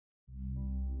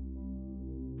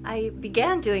I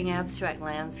began doing abstract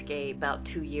landscape about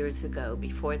 2 years ago.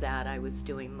 Before that, I was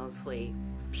doing mostly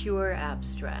pure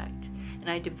abstract. And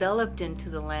I developed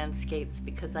into the landscapes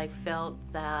because I felt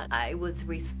that I was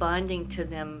responding to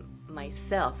them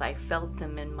myself. I felt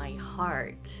them in my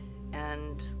heart.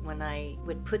 And when I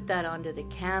would put that onto the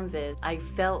canvas, I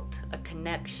felt a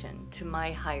connection to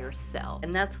my higher self.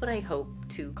 And that's what I hope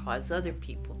to cause other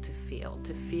people to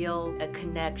feel a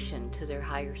connection to their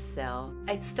higher self.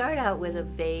 I start out with a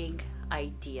vague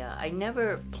idea. I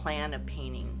never plan a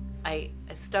painting. I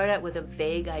start out with a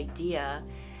vague idea,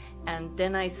 and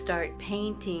then I start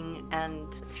painting,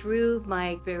 and through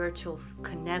my spiritual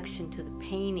connection to the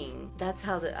painting, that's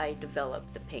how I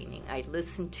develop the painting. I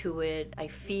listen to it, I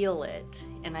feel it,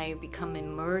 and I become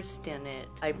immersed in it.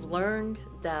 I've learned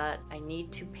that I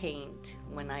need to paint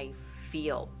when I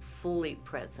feel fully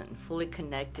present, fully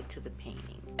connected to the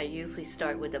painting. I usually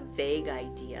start with a vague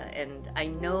idea, and I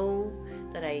know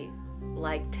that I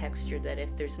like texture, that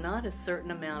if there's not a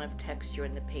certain amount of texture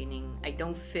in the painting, I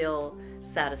don't feel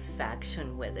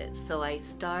satisfaction with it. So I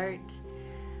start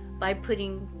by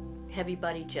putting heavy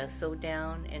body gesso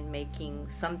down and making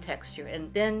some texture,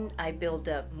 and then I build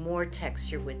up more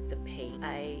texture with the paint.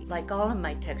 I like all of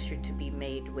my texture to be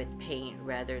made with paint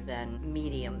rather than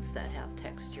mediums that have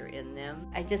texture in them.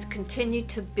 I just continue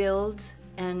to build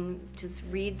and just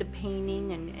read the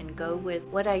painting and go with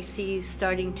what I see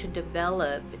starting to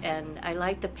develop. And I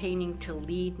like the painting to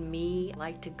lead me. I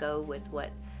like to go with what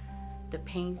the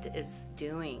paint is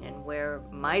doing and where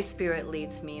my spirit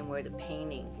leads me and where the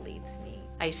painting leads me.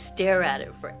 I stare at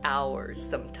it for hours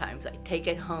sometimes. I take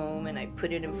it home and I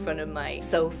put it in front of my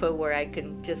sofa where I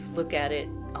can just look at it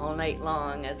all night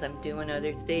long as I'm doing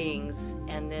other things,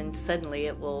 and then suddenly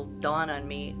it will dawn on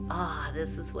me,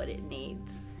 this is what it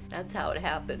needs. That's how it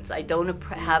happens. I don't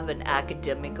have an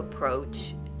academic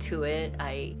approach to it.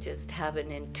 I just have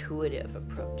an intuitive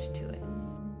approach to it.